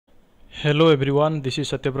Hello everyone, this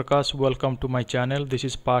is Satyaprakash. Welcome to my channel. This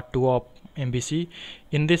is part 2 of MVC.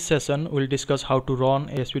 In this session, we'll discuss how to run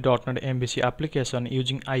ASP.NET MVC application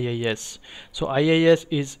using IIS. So IIS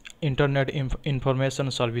is Internet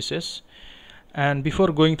Information Services. And before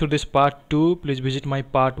going through this part 2, please visit my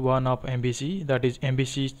part 1 of MVC, that is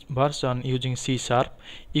MVC version using C#.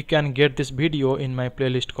 You can get this video in my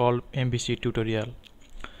playlist called MVC tutorial.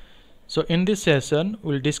 So in this session,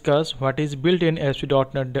 we'll discuss what is built-in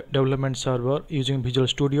ASP.NET Development Server using Visual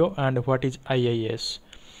Studio and what is IIS.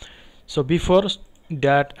 So before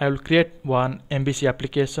that, I will create one MVC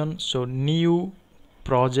application. So new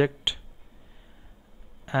project,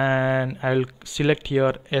 and I'll select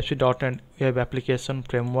here ASP.NET Web Application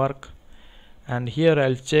Framework, and here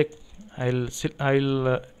I'll type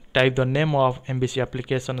the name of MVC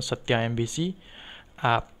application Satya MVC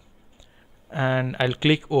app. And I'll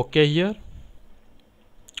click OK here,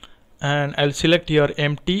 and I'll select here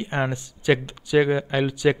empty and I'll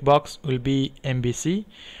check box will be MVC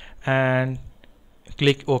and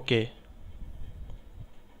click OK.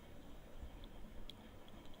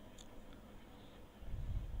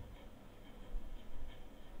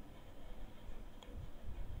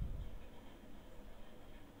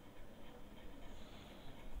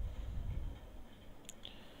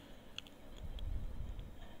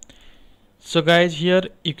 So guys, here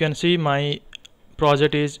you can see my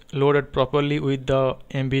project is loaded properly with the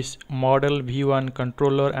MVC model, v1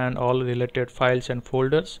 controller and all related files and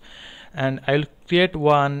folders. And I'll create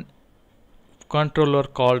one controller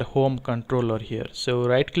called home controller here. So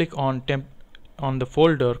right click on the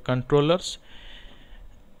folder controllers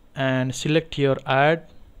and select here add,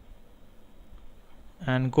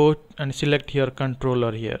 and go and select here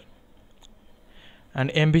controller here, and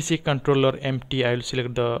MVC controller empty. I'll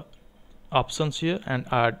select the options here and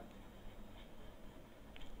add,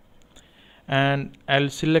 and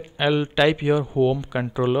I'll type here home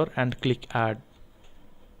controller and click add.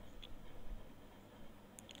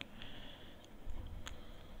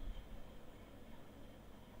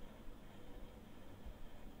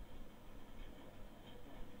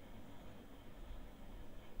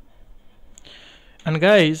 And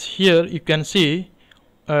guys, here you can see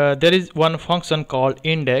there is one function called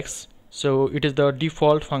index. So it is the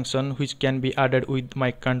default function which can be added with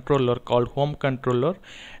my controller called home controller,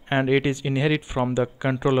 and it is inherit from the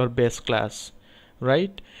controller base class,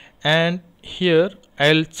 right? And here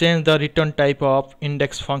I'll change the return type of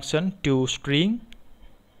index function to string,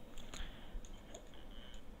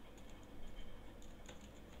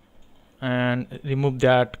 and remove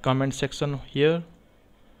that comment section here.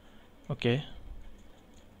 Okay.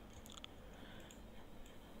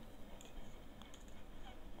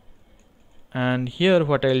 And here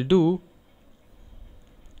what I'll do,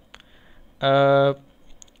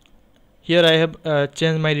 here I have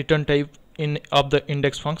changed my return type of the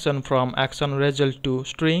index function from action result to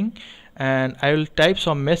string, and I will type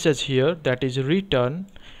some message here that is return,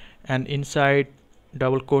 and inside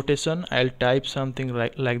double quotation I'll type something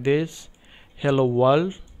like this: hello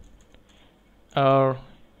world, or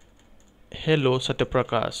hello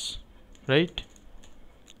Satyaprakash, right?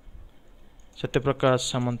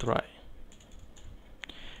 Satyaprakash Samantrai.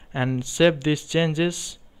 And save these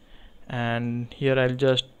changes, and here I'll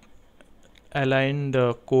just align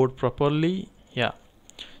the code properly. Yeah,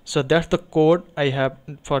 so that's the code I have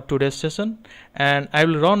for today's session, and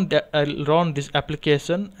I'll run this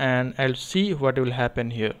application and I'll see what will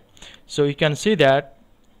happen here. So you can see that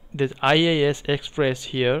this IIS Express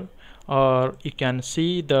here, or you can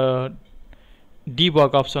see the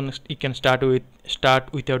debug option. You can start with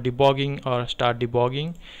your debugging or start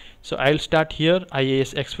debugging. So I'll start here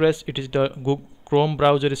IIS Express. It is the Google Chrome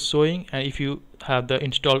browser is showing, and if you have the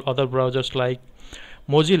installed other browsers like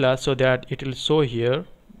Mozilla, so that it will show here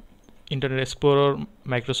Internet Explorer,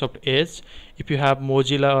 Microsoft Edge. If you have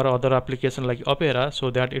Mozilla or other application like Opera,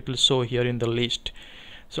 so that it will show here in the list.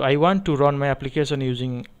 So I want to run my application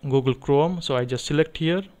using Google Chrome, so I just select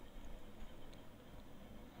here.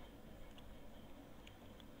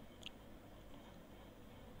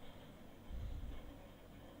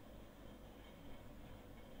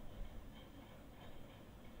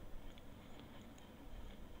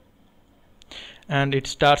 And it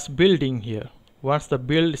starts building here. Once the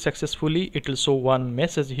build is successfully, it will show one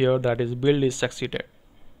message here that is build is succeeded.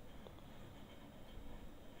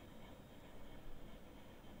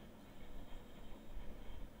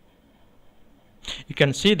 You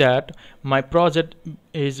can see that my project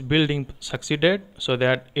is building succeeded, so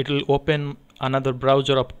that it will open another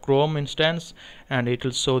browser of Chrome instance and it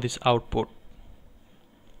will show this output.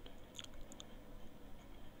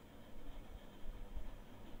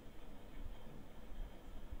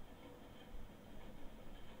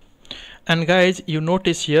 And guys, you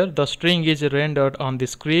notice here the string is rendered on the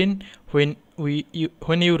screen when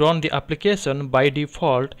when you run the application. By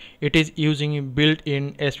default it is using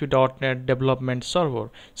built-in ASP.NET development server.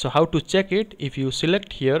 So how to check it? If you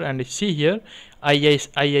select here and see here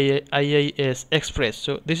IIS Express,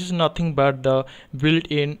 so this is nothing but the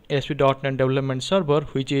built-in ASP.NET development server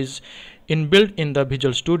which is inbuilt in the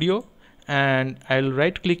Visual Studio. And I'll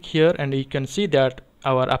right click here and you can see that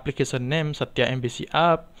our application name Satya MVC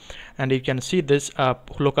app, and you can see this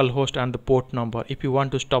local host and the port number. If you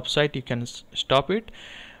want to stop site, you can stop it.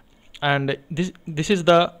 And this is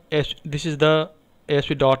the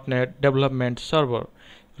ASP.NET development server,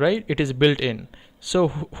 right? It is built in. So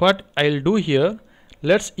what I'll do here,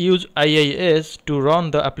 let's use IIS to run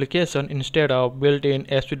the application instead of built-in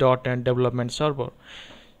ASP.NET development server.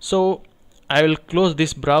 So I will close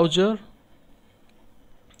this browser,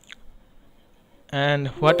 and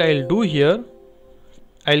what I'll do here,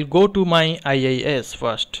 I'll go to my IIS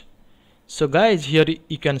first. So guys, here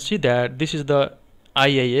you can see that this is the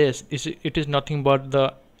IIS. It is nothing but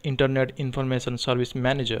the Internet Information Service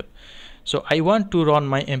Manager. So I want to run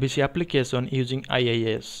my MVC application using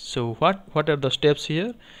IIS. So what are the steps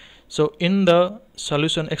here? So in the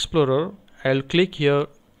Solution Explorer, I'll click here,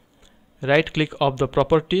 right click of the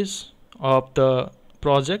properties of the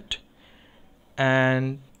project,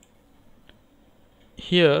 and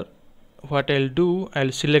here what I'll do,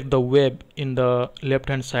 I'll select the web in the left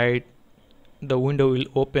hand side. The window will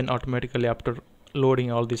open automatically after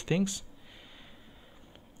loading all these things.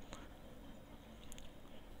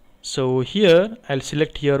 So here I'll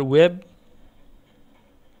select here web,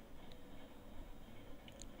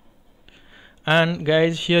 and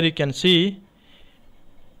guys, here you can see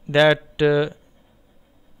that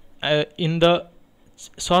in the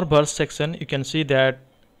server section you can see that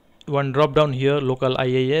one drop down here, local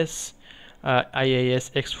IIS,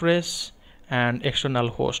 IIS Express, and external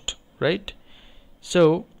host, right?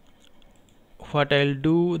 So what I'll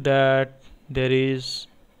do, that there is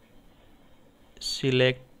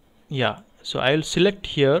select, yeah, so I'll select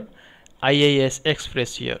here IIS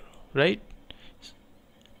Express here, right?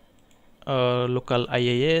 Local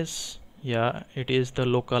IIS, yeah, it is the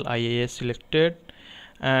local IIS selected.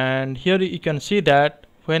 And here you can see that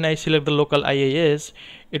when I select the local IIS,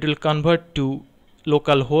 it will convert to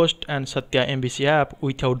local host and Satya MVC app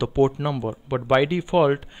without the port number. But by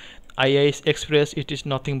default, IIS Express, it is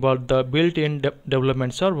nothing but the built-in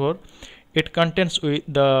development server. It contains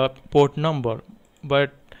the port number.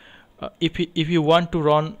 But if you want to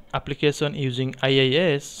run application using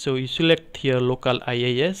IIS, so you select here local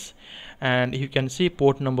IIS, and you can see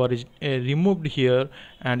port number is removed here,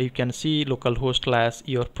 and you can see localhost class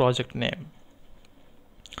your project name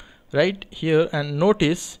right here. And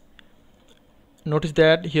notice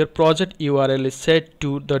that here project URL is set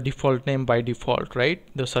to the default name by default, right,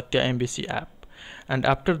 the Satya MVC app. And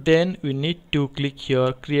after then we need to click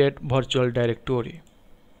here create virtual directory.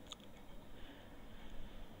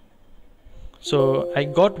 So I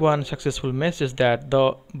got one successful message that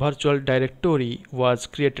the virtual directory was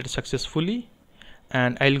created successfully,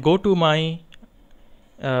 and I'll go to my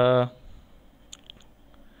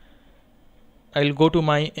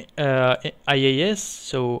IIS.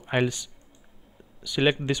 So I'll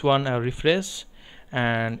select this one, refresh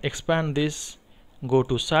and expand this, go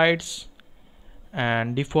to sites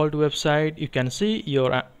and default website. You can see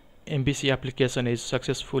your MVC application is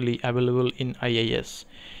successfully available in IIS.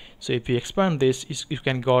 So if you expand this, you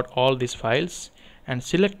can got all these files and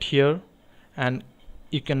select here, and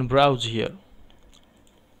you can browse here.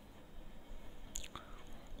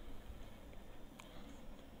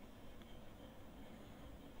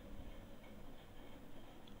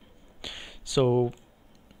 So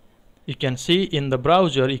you can see in the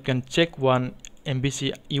browser, you can check one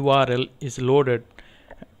MVC URL is loaded.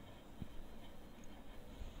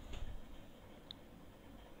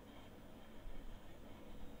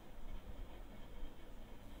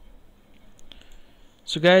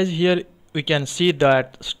 So guys, here we can see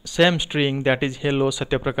that same string, that is hello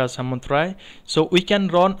Satyaprakash Samantrai. So we can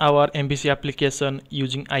run our MVC application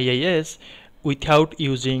using IIS without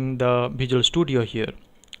using the Visual Studio here,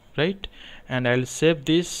 right? And I'll save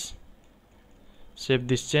these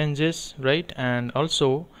changes, right? And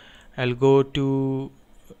also I'll go to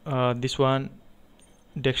this one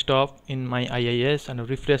desktop in my IIS and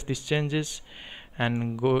refresh these changes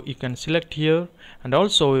and go. You can select here, and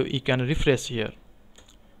also you can refresh here.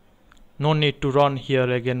 No need to run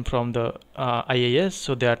here again from the IIS,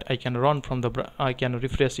 so that I can run from the I can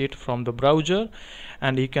refresh it from the browser.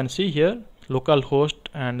 And you can see here localhost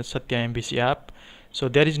and Satya MVC app. So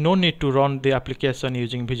there is no need to run the application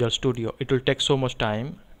using Visual Studio. It will take so much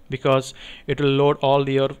time. because it will load all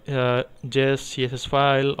your JS CSS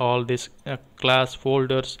file, all these class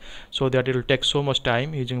folders, so that it will take so much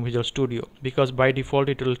time using Visual Studio, because by default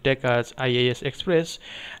it will take as IIS Express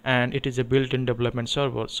and it is a built-in development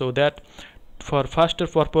server. So that for faster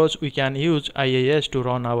purpose we can use IIS to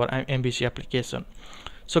run our MVC application.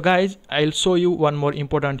 So guys, I'll show you one more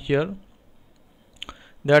important here,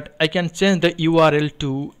 that I can change the URL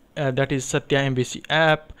to that is Satya MVC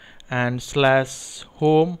app and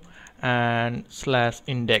 /home and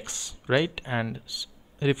 /index, right, and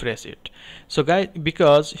refresh it. So guys,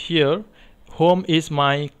 because here home is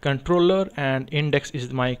my controller and index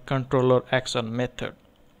is my controller action method,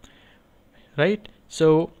 right?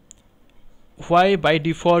 So why by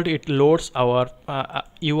default it loads our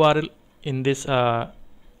URL in this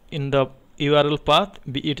in the URL path?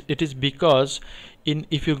 It is because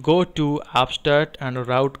if you go to abstract and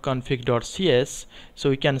route config.cs,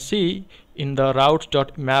 so you can see in the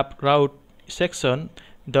routes.map route section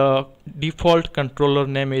the default controller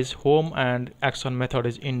name is home and action method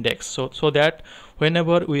is index. So that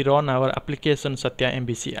whenever we run our application Satya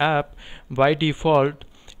MVC app, by default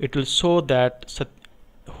it will show that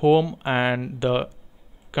home and the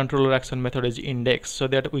controller action method is index, so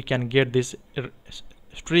that we can get this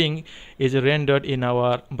string is rendered in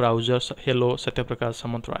our browser, hello Satyaprakash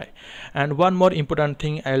Samantrai. And one more important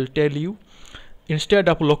thing I'll tell you, instead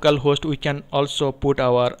of localhost we can also put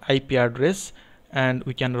our IP address and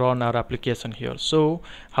we can run our application here. So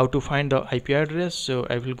how to find the IP address? So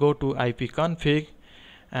I will go to ipconfig,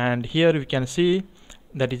 and here we can see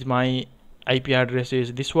that is my IP address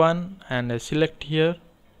is this one, and I select here,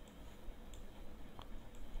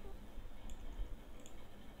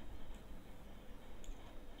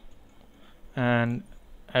 and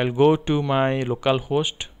I'll go to my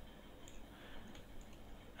localhost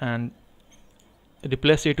and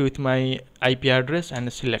replace it with my IP address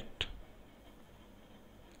and select.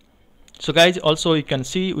 So guys, also you can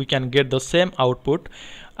see we can get the same output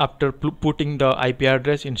after putting the IP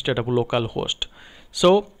address instead of localhost.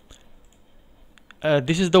 So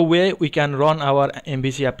this is the way we can run our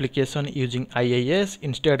MVC application using IIS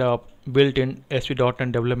instead of built-in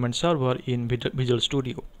ASP.NET development server in Visual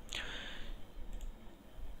Studio.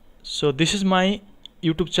 So this is my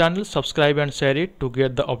YouTube channel. Subscribe and share it to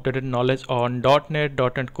get the updated knowledge on .NET,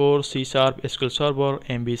 .NET Core, C#, SQL Server,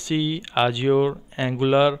 MVC, Azure,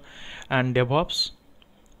 Angular and DevOps.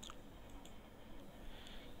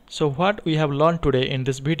 So what we have learned today in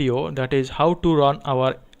this video, that is how to run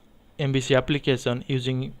our MVC application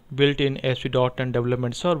using built-in ASP.NET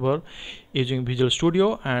development server using Visual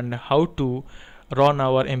Studio, and how to run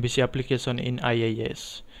our MVC application in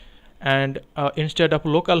IIS. And instead of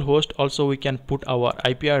localhost also we can put our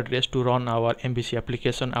IP address to run our MVC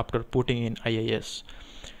application after putting in IIS.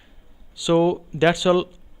 So that's all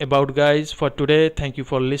about guys for today. Thank you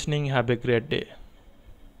for listening. Have a great day.